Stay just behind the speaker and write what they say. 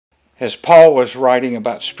As Paul was writing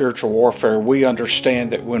about spiritual warfare, we understand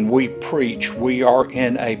that when we preach, we are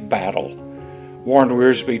in a battle. Warren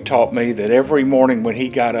Wiersbe taught me that every morning when he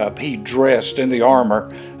got up, he dressed in the armor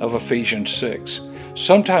of Ephesians 6.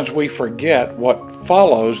 Sometimes we forget what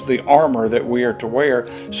follows the armor that we are to wear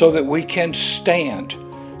so that we can stand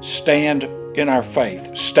in our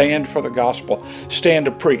faith, stand for the gospel, stand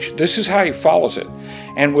to preach. This is how he follows it.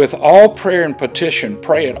 And with all prayer and petition,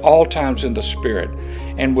 pray at all times in the Spirit.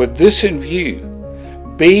 And with this in view,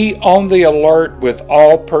 be on the alert with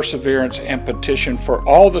all perseverance and petition for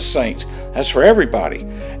all the saints, that's for everybody,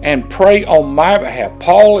 and pray on my behalf.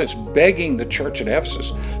 Paul is begging the church at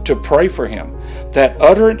Ephesus to pray for him, that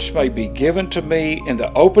utterance may be given to me in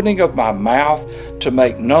the opening of my mouth to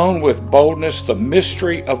make known with boldness the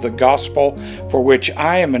mystery of the gospel, for which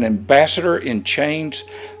I am an ambassador in chains,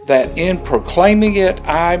 that in proclaiming it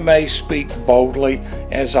I may speak boldly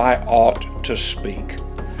as I ought to speak.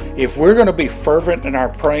 If we're going to be fervent in our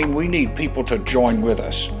praying, we need people to join with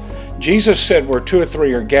us. Jesus said, where 2 or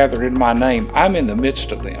 3 are gathered in my name, I'm in the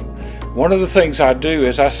midst of them. One of the things I do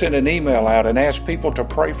is I send an email out and ask people to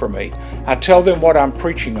pray for me. I tell them what I'm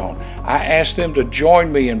preaching on. I ask them to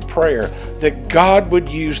join me in prayer that God would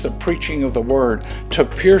use the preaching of the word to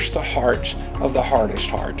pierce the hearts of the hardest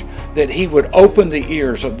heart, that he would open the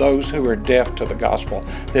ears of those who are deaf to the gospel,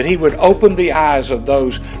 that he would open the eyes of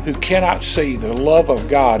those who cannot see the love of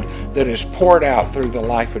God that is poured out through the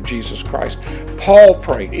life of Jesus Christ. Paul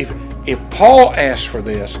prayed. If Paul asked for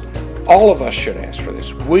this, all of us should ask for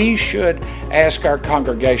this. We should ask our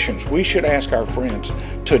congregations, we should ask our friends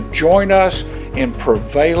to join us in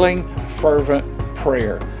prevailing fervent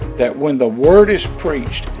prayer, that when the word is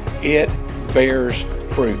preached, it bears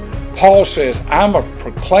fruit. Paul says, I'm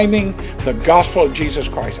proclaiming the gospel of Jesus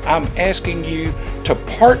Christ. I'm asking you to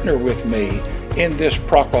partner with me in this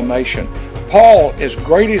proclamation. Paul, as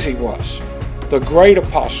great as he was, the great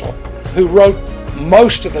apostle who wrote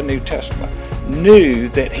most of the New Testament, knew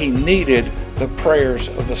that he needed the prayers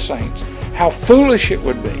of the saints. How foolish it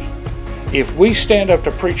would be if we stand up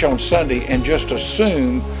to preach on Sunday and just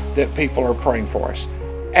assume that people are praying for us.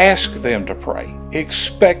 Ask them to pray,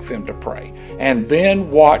 expect them to pray, and then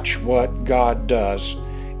watch what God does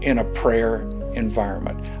in a prayer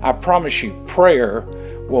environment. I promise you, prayer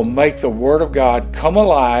will make the Word of God come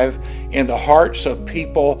alive in the hearts of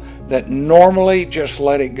people that normally just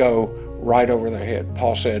let it go right over their head.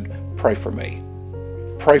 Paul said, pray for me.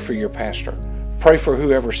 Pray for your pastor. Pray for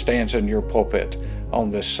whoever stands in your pulpit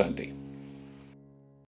on this Sunday.